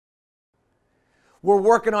We're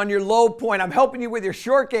working on your low point. I'm helping you with your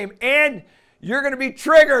short game, and you're going to be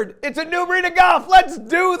triggered. It's a new breed of golf. Let's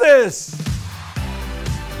do this.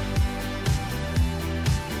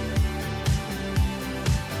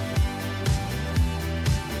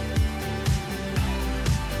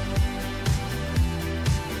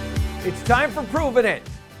 It's time for Proving It,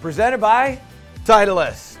 presented by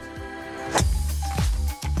Titleist.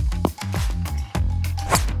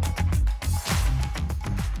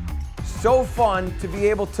 So fun to be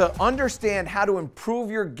able to understand how to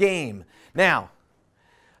improve your game. Now,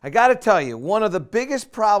 I got to tell you, one of the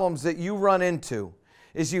biggest problems that you run into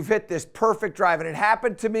is you've hit this perfect drive, and it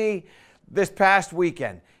happened to me this past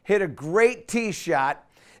weekend. Hit a great tee shot,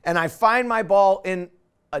 and I find my ball in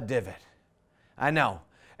a divot. I know.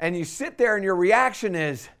 And you sit there and your reaction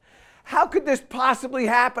is, how could this possibly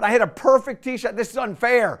happen? I hit a perfect tee shot. This is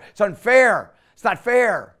unfair. It's unfair. It's not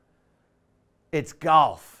fair. It's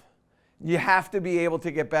golf. You have to be able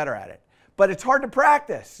to get better at it. But it's hard to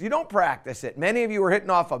practice. You don't practice it. Many of you were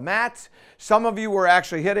hitting off of mats. Some of you were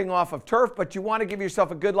actually hitting off of turf, but you want to give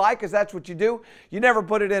yourself a good lie because that's what you do. You never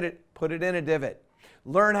put it in a divot.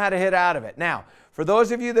 Learn how to hit out of it. Now, for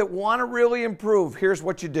those of you that want to really improve, here's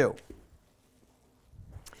what you do.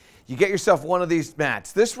 You get yourself one of these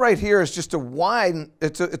mats. This right here is just a wine,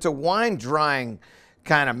 it's a wine drying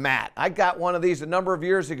kind of mat. I got one of these a number of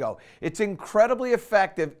years ago. It's incredibly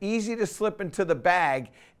effective, easy to slip into the bag,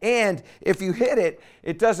 and if you hit it,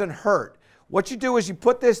 it doesn't hurt. What you do is you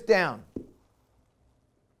put this down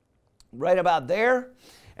right about there,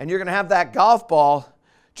 and you're going to have that golf ball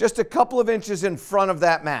just a couple of inches in front of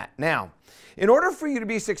that mat. Now, in order for you to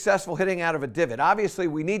be successful hitting out of a divot, obviously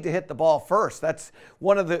we need to hit the ball first. That's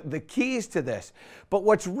one of the keys to this. But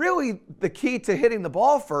what's really the key to hitting the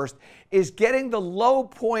ball first is getting the low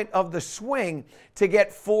point of the swing to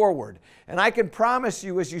get forward. And I can promise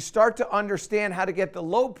you, as you start to understand how to get the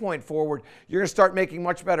low point forward, you're going to start making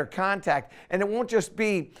much better contact. And it won't just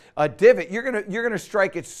be a divot. You're going to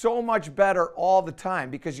strike it so much better all the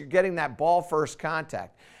time because you're getting that ball first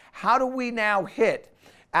contact. How do we now hit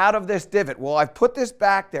out of this divot? Well, I've put this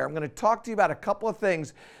back there. I'm going to talk to you about a couple of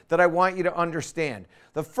things that I want you to understand.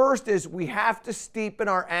 The first is we have to steepen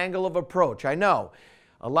our angle of approach. I know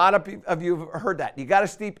a lot of you have heard that. You got to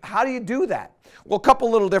steep. How do you do that? Well, a couple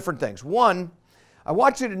little different things. One, I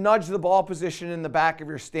want you to nudge the ball position in the back of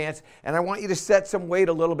your stance, and I want you to set some weight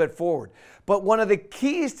a little bit forward. But one of the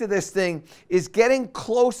keys to this thing is getting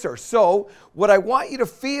closer. So what I want you to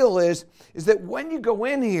feel is that when you go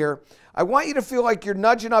in here, I want you to feel like you're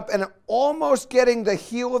nudging up and almost getting the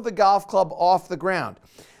heel of the golf club off the ground.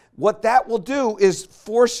 What that will do is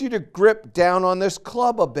force you to grip down on this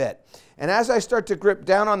club a bit. And as I start to grip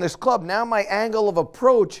down on this club, now my angle of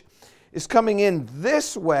approach is coming in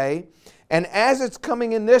this way. And as it's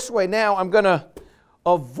coming in this way, now I'm going to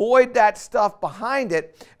avoid that stuff behind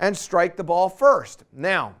it and strike the ball first.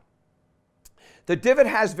 Now, the divot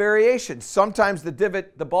has variations. Sometimes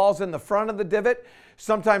the ball's in the front of the divot.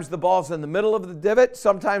 Sometimes the ball's in the middle of the divot.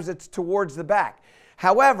 Sometimes it's towards the back.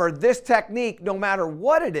 However, this technique, no matter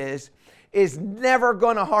what it is never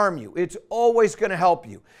going to harm you. It's always going to help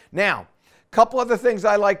you. Now, a couple other things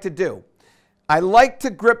I like to do. I like to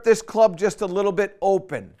grip this club just a little bit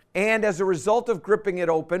open. And as a result of gripping it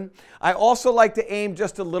open, I also like to aim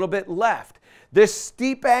just a little bit left. This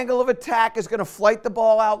steep angle of attack is going to flight the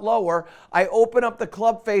ball out lower. I open up the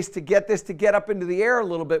club face to get this to get up into the air a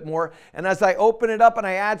little bit more. And as I open it up and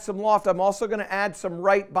I add some loft, I'm also going to add some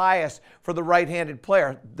right bias for the right-handed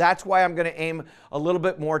player. That's why I'm going to aim a little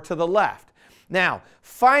bit more to the left. Now,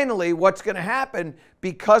 finally, what's going to happen,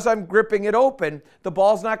 because I'm gripping it open, the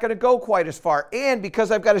ball's not going to go quite as far. And because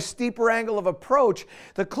I've got a steeper angle of approach,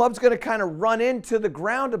 the club's going to kind of run into the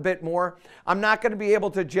ground a bit more. I'm not going to be able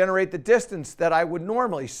to generate the distance that I would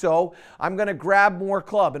normally. So I'm going to grab more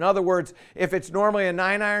club. In other words, if it's normally a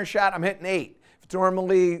 9-iron shot, I'm hitting 8. If it's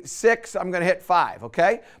normally 6, I'm going to hit 5,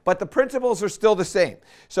 okay? But the principles are still the same.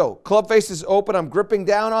 So club face is open. I'm gripping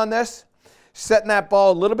down on this, setting that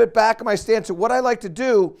ball a little bit back of my stance. So what I like to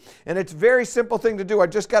do, and it's a very simple thing to do, I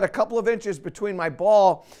just got a couple of inches between my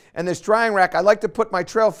ball and this drying rack. I like to put my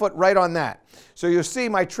trail foot right on that. So you'll see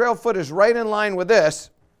my trail foot is right in line with this.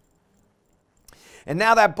 And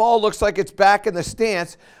now that ball looks like it's back in the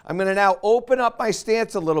stance. I'm going to now open up my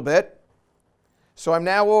stance a little bit. So I'm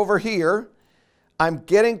now over here. I'm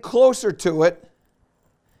getting closer to it.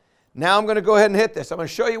 Now I'm going to go ahead and hit this. I'm going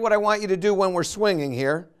to show you what I want you to do when we're swinging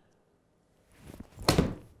here.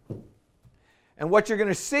 And what you're going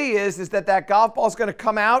to see is that golf ball is going to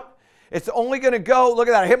come out. It's only going to go, look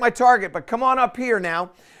at that, I hit my target, but come on up here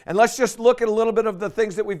now, and let's just look at a little bit of the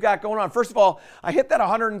things that we've got going on. First of all, I hit that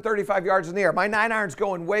 135 yards in the air. My 9-iron's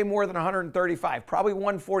going way more than 135. Probably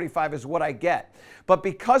 145 is what I get. But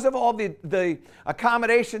because of all the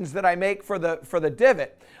accommodations that I make for the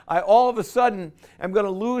divot, I all of a sudden am going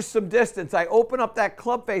to lose some distance. I open up that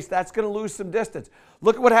club face, that's going to lose some distance.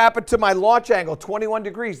 Look at what happened to my launch angle, 21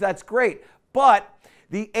 degrees. That's great. But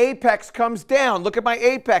the apex comes down. Look at my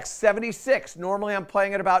apex, 76. Normally I'm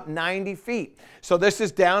playing at about 90 feet. So this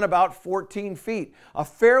is down about 14 feet, a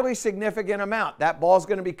fairly significant amount. That ball's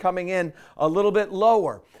going to be coming in a little bit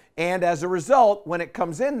lower. And as a result, when it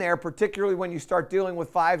comes in there, particularly when you start dealing with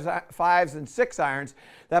fives and 6-irons,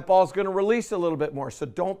 that ball's going to release a little bit more. So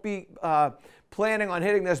don't be planning on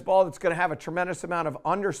hitting this ball that's going to have a tremendous amount of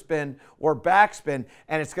underspin or backspin,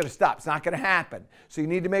 and it's going to stop. It's not going to happen. So you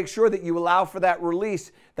need to make sure that you allow for that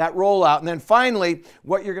release, that rollout. And then finally,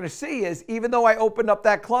 what you're going to see is, even though I opened up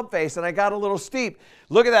that club face and I got a little steep,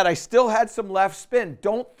 look at that, I still had some left spin.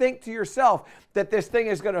 Don't think to yourself that this thing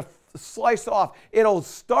is going to slice off. It'll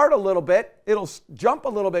start a little bit, it'll jump a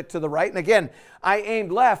little bit to the right, and again, I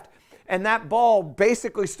aimed left, and that ball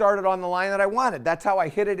basically started on the line that I wanted. That's how I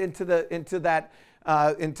hit it into that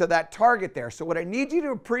target there. So what I need you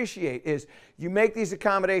to appreciate is you make these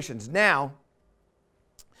accommodations. Now,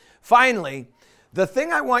 finally, the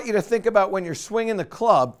thing I want you to think about when you're swinging the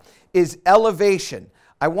club is elevation.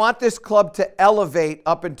 I want this club to elevate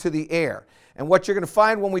up into the air. And what you're going to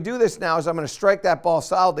find when we do this now is I'm going to strike that ball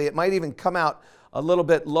solidly. It might even come out a little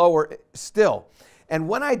bit lower still. And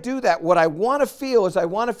when I do that, what I want to feel is I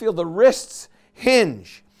want to feel the wrists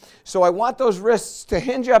hinge. So I want those wrists to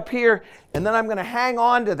hinge up here, and then I'm going to hang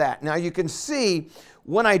on to that. Now you can see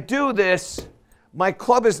when I do this, my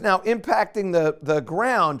club is now impacting the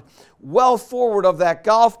ground well forward of that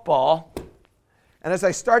golf ball. And as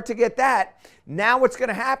I start to get that, now what's going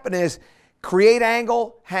to happen is create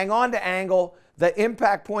angle, hang on to angle, the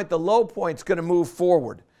impact point, the low point is going to move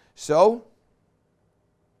forward. So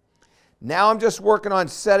now I'm just working on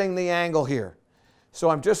setting the angle here. So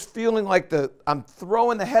I'm just feeling like I'm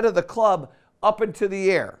throwing the head of the club up into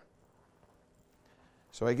the air.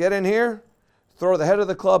 So I get in here, throw the head of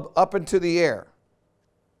the club up into the air.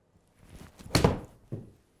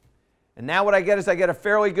 And now what I get is I get a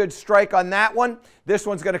fairly good strike on that one. This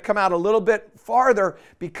one's going to come out a little bit farther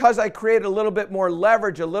because I created a little bit more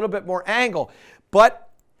leverage, a little bit more angle.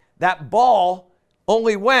 But that ball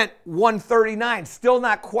only went 139, still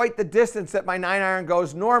not quite the distance that my 9-iron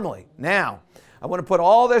goes normally. Now, I want to put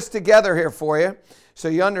all this together here for you so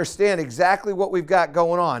you understand exactly what we've got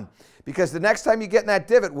going on. Because the next time you get in that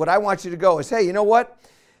divot, what I want you to go is, hey, you know what?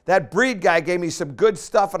 That Breed guy gave me some good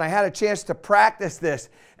stuff, and I had a chance to practice this,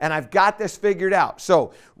 and I've got this figured out.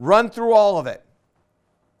 So run through all of it.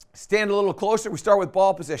 Stand a little closer. We start with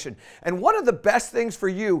ball position. And one of the best things for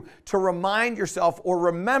you to remind yourself or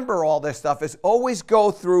remember all this stuff is always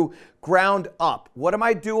go through ground up. What am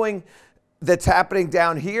I doing that's happening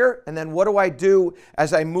down here? And then what do I do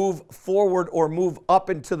as I move forward or move up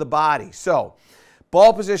into the body? So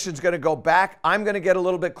ball position is going to go back. I'm going to get a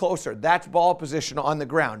little bit closer. That's ball position on the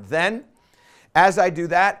ground. Then, as I do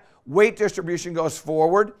that, weight distribution goes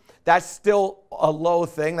forward. That's still a low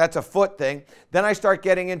thing. That's a foot thing. Then I start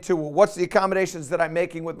getting into, well, what's the accommodations that I'm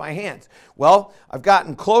making with my hands? Well, I've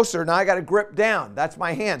gotten closer. Now I got to grip down. That's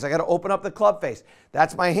my hands. I got to open up the club face.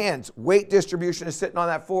 That's my hands. Weight distribution is sitting on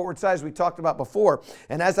that forward side as we talked about before.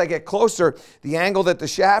 And as I get closer, the angle that the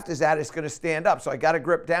shaft is at is going to stand up. So I got to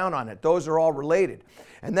grip down on it. Those are all related.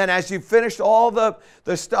 And then as you've finished all the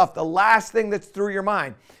stuff, the last thing that's through your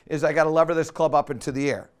mind is I got to lever this club up into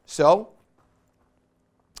the air. So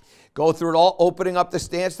go through it all, opening up the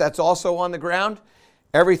stance. That's also on the ground.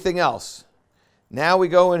 Everything else. Now we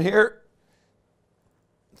go in here,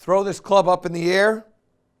 throw this club up in the air,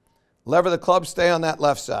 lever the club, stay on that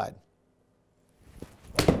left side.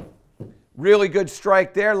 Really good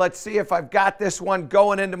strike there. Let's see if I've got this one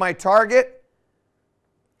going into my target.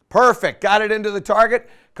 Perfect. Got it into the target.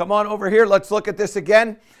 Come on over here. Let's look at this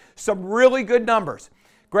again. Some really good numbers.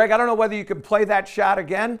 Greg, I don't know whether you can play that shot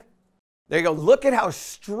again. There you go. Look at how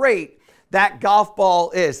straight that golf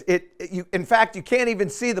ball is. In fact, you can't even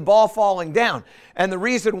see the ball falling down. And the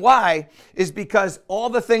reason why is because all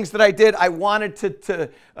the things that I did, I wanted to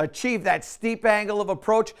achieve that steep angle of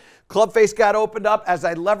approach. Club face got opened up. As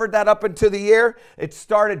I levered that up into the air, it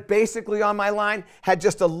started basically on my line, had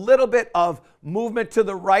just a little bit of movement to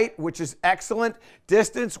the right, which is excellent.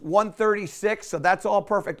 Distance, 136, so that's all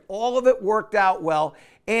perfect. All of it worked out well.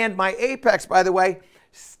 And my apex, by the way,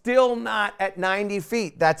 still not at 90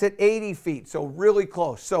 feet. That's at 80 feet, so really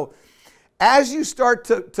close. So as you start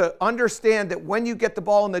to understand that when you get the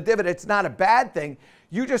ball in the divot, it's not a bad thing,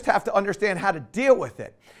 you just have to understand how to deal with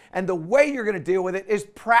it. And the way you're going to deal with it is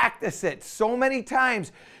practice it. So many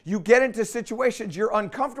times you get into situations you're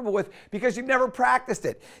uncomfortable with because you've never practiced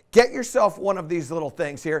it. Get yourself one of these little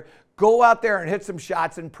things here. Go out there and hit some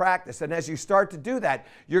shots and practice. And as you start to do that,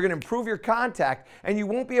 you're going to improve your contact and you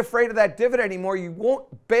won't be afraid of that divot anymore. You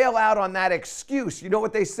won't bail out on that excuse. You know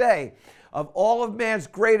what they say? Of all of man's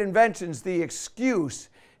great inventions, the excuse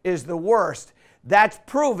is the worst. That's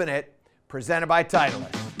Proving It, presented by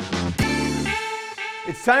Titleist.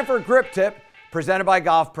 It's time for a grip tip presented by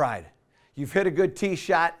Golf Pride. You've hit a good tee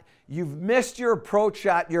shot. You've missed your approach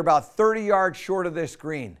shot. You're about 30 yards short of this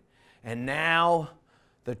green. And now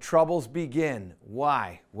the troubles begin.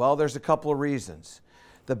 Why? Well, there's a couple of reasons.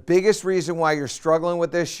 The biggest reason why you're struggling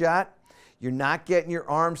with this shot, you're not getting your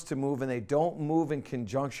arms to move, and they don't move in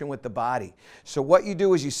conjunction with the body. So what you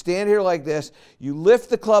do is you stand here like this, you lift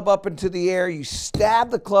the club up into the air, you stab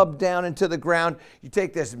the club down into the ground, you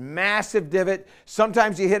take this massive divot.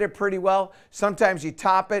 Sometimes you hit it pretty well, sometimes you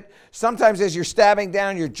top it, sometimes as you're stabbing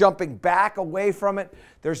down, you're jumping back away from it.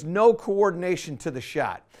 There's no coordination to the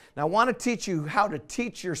shot. Now I want to teach you how to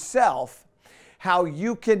teach yourself how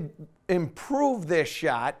you can improve this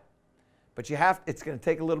shot, but it's going to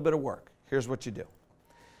take a little bit of work. Here's what you do.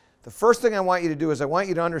 The first thing I want you to do is I want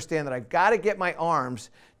you to understand that I've got to get my arms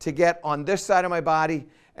to get on this side of my body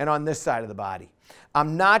and on this side of the body.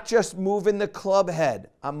 I'm not just moving the club head.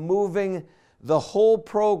 I'm moving the whole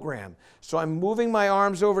program. So I'm moving my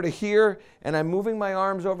arms over to here and I'm moving my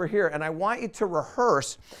arms over here. And I want you to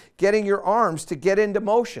rehearse getting your arms to get into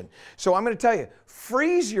motion. So I'm going to tell you,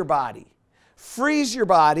 freeze your body. Freeze your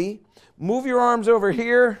body. Move your arms over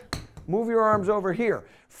here. Move your arms over here.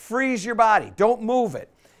 Freeze your body. Don't move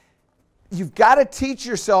it. You've got to teach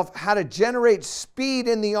yourself how to generate speed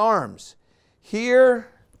in the arms. Here,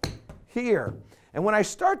 here. And when I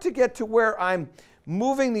start to get to where I'm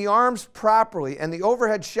moving the arms properly, and the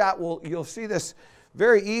overhead shot, you'll see this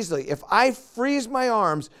very easily. If I freeze my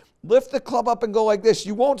arms, lift the club up and go like this,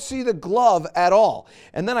 you won't see the glove at all.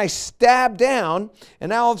 And then I stab down, and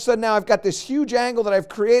now all of a sudden now I've got this huge angle that I've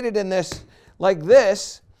created in this, like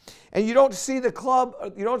this, and you don't see the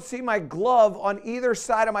club, you don't see my glove on either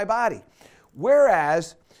side of my body.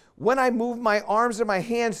 Whereas when I move my arms and my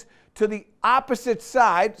hands to the opposite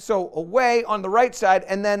side, so away on the right side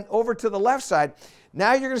and then over to the left side,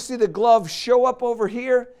 now you're going to see the glove show up over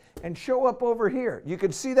here and show up over here. You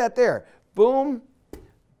can see that there. Boom,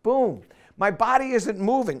 boom. My body isn't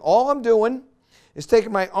moving. All I'm doing is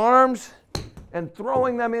taking my arms and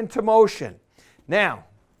throwing them into motion. Now,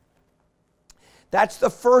 that's the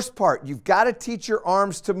first part. You've got to teach your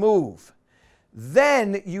arms to move.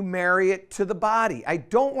 Then you marry it to the body. I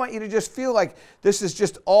don't want you to just feel like this is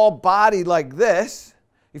just all body like this.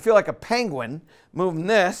 You feel like a penguin moving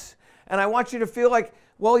this. And I want you to feel like,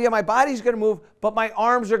 well, yeah, my body's going to move, but my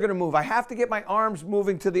arms are going to move. I have to get my arms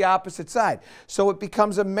moving to the opposite side. So it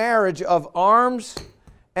becomes a marriage of arms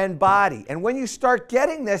and body. And when you start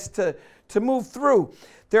getting this to move through,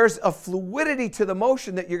 there's a fluidity to the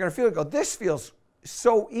motion that you're going to feel like, oh, this feels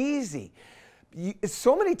so easy.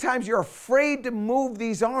 So many times you're afraid to move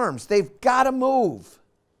these arms. They've got to move.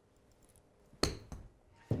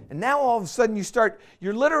 And now all of a sudden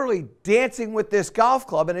you're literally dancing with this golf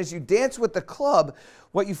club. And as you dance with the club,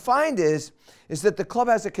 what you find is that the club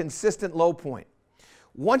has a consistent low point.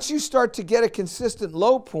 Once you start to get a consistent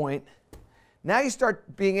low point, now you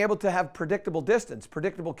start being able to have predictable distance,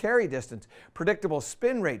 predictable carry distance, predictable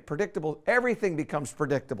spin rate, predictable, everything becomes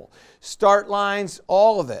predictable. Start lines,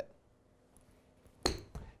 all of it.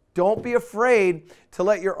 Don't be afraid to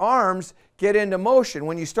let your arms get into motion.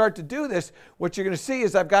 When you start to do this, what you're going to see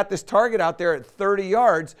is I've got this target out there at 30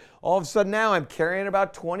 yards. All of a sudden now I'm carrying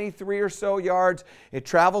about 23 or so yards. It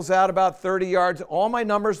travels out about 30 yards. All my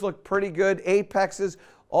numbers look pretty good. Apexes,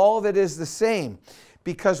 all of it is the same.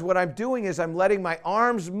 Because what I'm doing is I'm letting my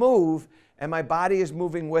arms move and my body is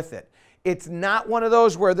moving with it. It's not one of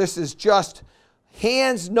those where this is just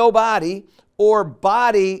hands, no body, or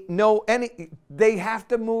body, no any. They have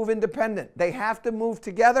to move independent. They have to move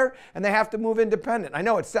together and they have to move independent. I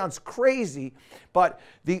know it sounds crazy, but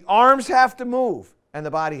the arms have to move and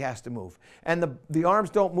the body has to move. And the arms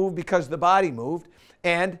don't move because the body moved,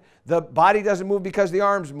 and the body doesn't move because the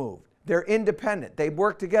arms moved. They're independent. They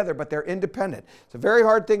work together, but they're independent. It's a very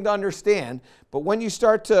hard thing to understand, but when you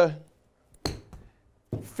start to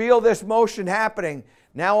feel this motion happening,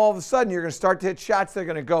 now all of a sudden you're going to start to hit shots that are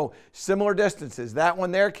going to go similar distances. That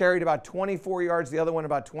one there carried about 24 yards, the other one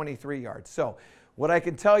about 23 yards. So what I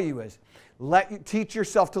can tell you is teach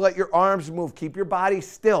yourself to let your arms move. Keep your body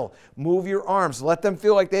still. Move your arms. Let them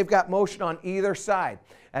feel like they've got motion on either side.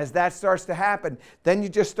 As that starts to happen, then you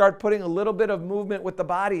just start putting a little bit of movement with the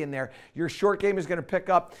body in there. Your short game is going to pick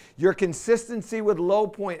up. Your consistency with low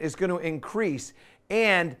point is going to increase.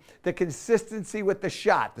 And the consistency with the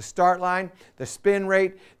shot, the start line, the spin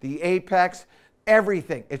rate, the apex,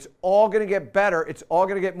 everything. It's all going to get better. It's all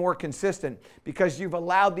going to get more consistent because you've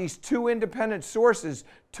allowed these two independent sources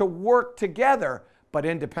to work together, but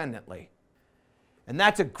independently. And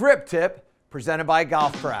that's a grip tip presented by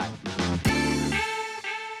Golf Pride.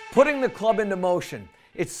 Putting the club into motion.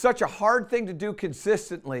 It's such a hard thing to do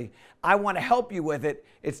consistently. I want to help you with it.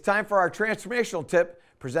 It's time for our transformational tip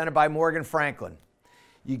presented by Morgan Franklin.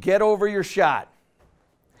 You get over your shot.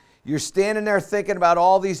 You're standing there thinking about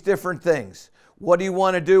all these different things. What do you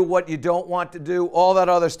want to do? What you don't want to do? All that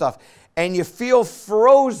other stuff. And you feel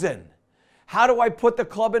frozen. How do I put the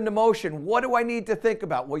club into motion? What do I need to think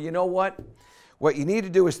about? Well, you know what? What you need to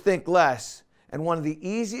do is think less. And one of the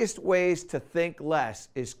easiest ways to think less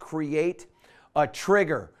is create a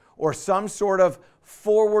trigger or some sort of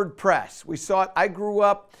forward press. We saw it. I grew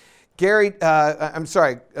up, Gary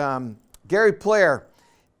Player,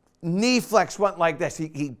 knee flex went like this.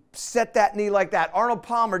 He set that knee like that. Arnold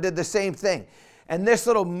Palmer did the same thing. And this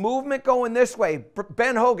little movement going this way,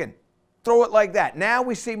 Ben Hogan, throw it like that. Now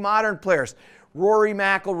we see modern players. Rory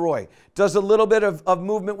McIlroy does a little bit of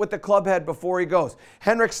movement with the club head before he goes.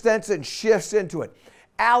 Henrik Stenson shifts into it.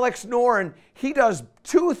 Alex Noren, he does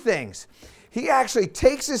two things. He actually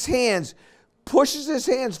takes his hands, pushes his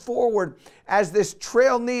hands forward as this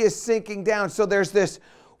trail knee is sinking down. So there's this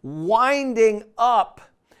winding up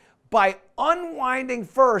by unwinding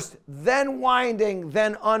first, then winding,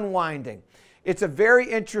 then unwinding. It's a very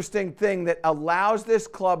interesting thing that allows this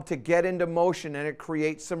club to get into motion and it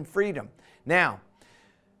creates some freedom. Now,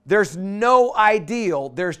 there's no ideal,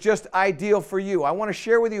 there's just ideal for you. I want to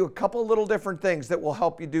share with you a couple little different things that will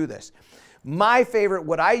help you do this. My favorite,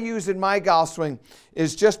 what I use in my golf swing,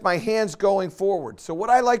 is just my hands going forward. So what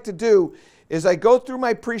I like to do is I go through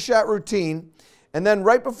my pre-shot routine, and then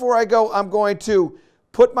right before I go, I'm going to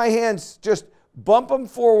put my hands, just bump them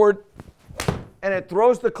forward, and it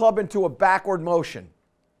throws the club into a backward motion.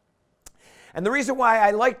 And the reason why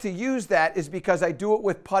I like to use that is because I do it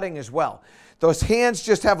with putting as well. Those hands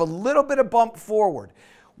just have a little bit of bump forward.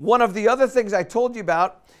 One of the other things I told you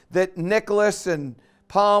about that Nicklaus and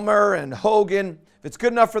Palmer and Hogan, if it's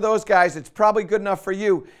good enough for those guys, it's probably good enough for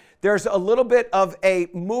you. There's a little bit of a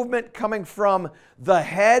movement coming from the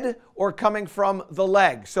head or coming from the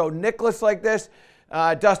leg. So Nicklaus like this,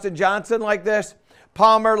 Dustin Johnson like this,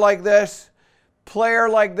 Palmer like this, Player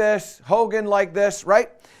like this, Hogan like this, right?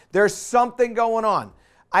 There's something going on.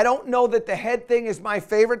 I don't know that the head thing is my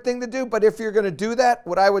favorite thing to do, but if you're going to do that,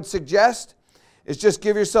 what I would suggest is just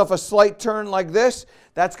give yourself a slight turn like this.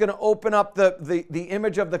 That's going to open up the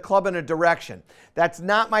image of the club in a direction. That's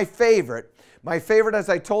not my favorite. My favorite, as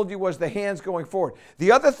I told you, was the hands going forward.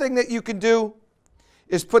 The other thing that you can do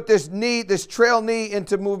is put this knee, this trail knee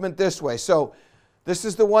into movement this way. So this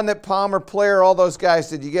is the one that Palmer, Player, all those guys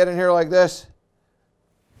did. You get in here like this.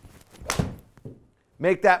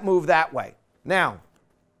 Make that move that way. Now,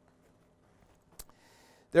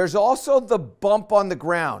 there's also the bump on the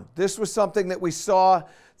ground. This was something that we saw.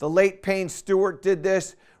 The late Payne Stewart did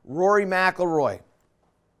this. Rory McIlroy.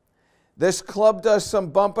 This club does some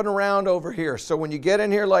bumping around over here. So when you get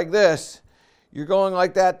in here like this, you're going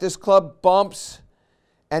like that. This club bumps.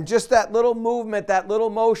 And just that little movement, that little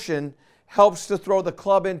motion helps to throw the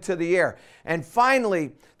club into the air. And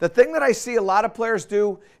finally, the thing that I see a lot of players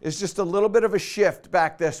do is just a little bit of a shift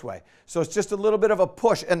back this way. So it's just a little bit of a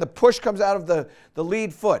push, and the push comes out of the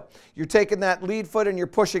lead foot. You're taking that lead foot and you're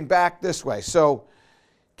pushing back this way. So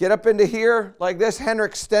get up into here like this.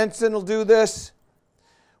 Henrik Stenson will do this.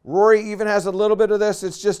 Rory even has a little bit of this.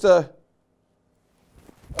 It's just a...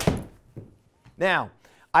 Now,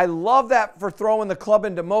 I love that for throwing the club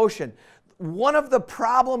into motion. One of the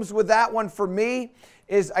problems with that one for me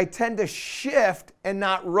is I tend to shift and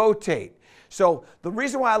not rotate. So the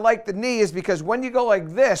reason why I like the knee is because when you go like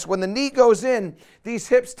this, when the knee goes in, these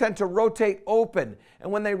hips tend to rotate open.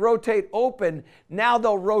 And when they rotate open, now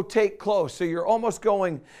they'll rotate close. So you're almost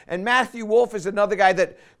going, and Matthew Wolff is another guy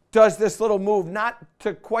that does this little move, not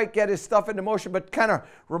to quite get his stuff into motion, but kind of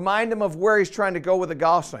remind him of where he's trying to go with a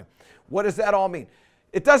golf swing. What does that all mean?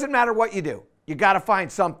 It doesn't matter what you do. You got to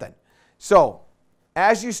find something. So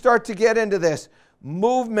as you start to get into this,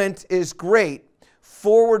 movement is great.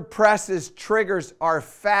 Forward presses, triggers are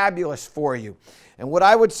fabulous for you. And what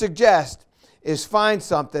I would suggest is find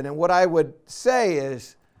something. And what I would say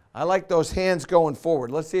is I like those hands going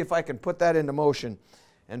forward. Let's see if I can put that into motion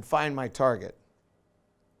and find my target.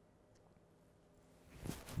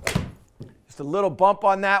 Just a little bump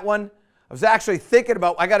on that one. I was actually thinking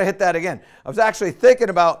about, I got to hit that again. I was actually thinking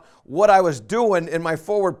about what I was doing in my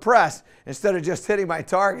forward press instead of just hitting my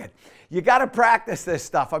target. You got to practice this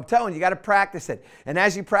stuff. I'm telling you, you got to practice it. And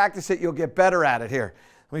as you practice it, you'll get better at it. Here,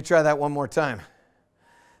 let me try that one more time.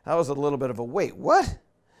 That was a little bit of a wait. What?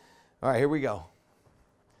 All right, here we go.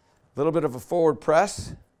 A little bit of a forward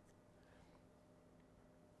press.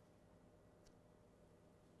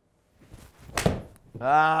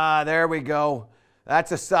 Ah, there we go.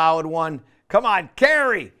 That's a solid one. Come on,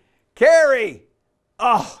 carry, carry.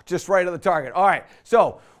 Oh, just right on the target. All right,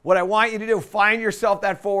 so what I want you to do, find yourself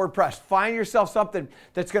that forward press. Find yourself something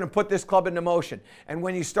that's going to put this club into motion. And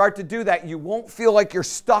when you start to do that, you won't feel like you're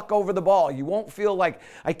stuck over the ball. You won't feel like,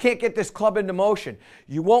 I can't get this club into motion.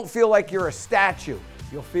 You won't feel like you're a statue.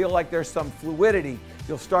 You'll feel like there's some fluidity.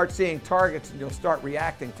 You'll start seeing targets and you'll start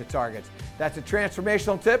reacting to targets. That's a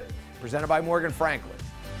transformational tip presented by Morgan Franklin.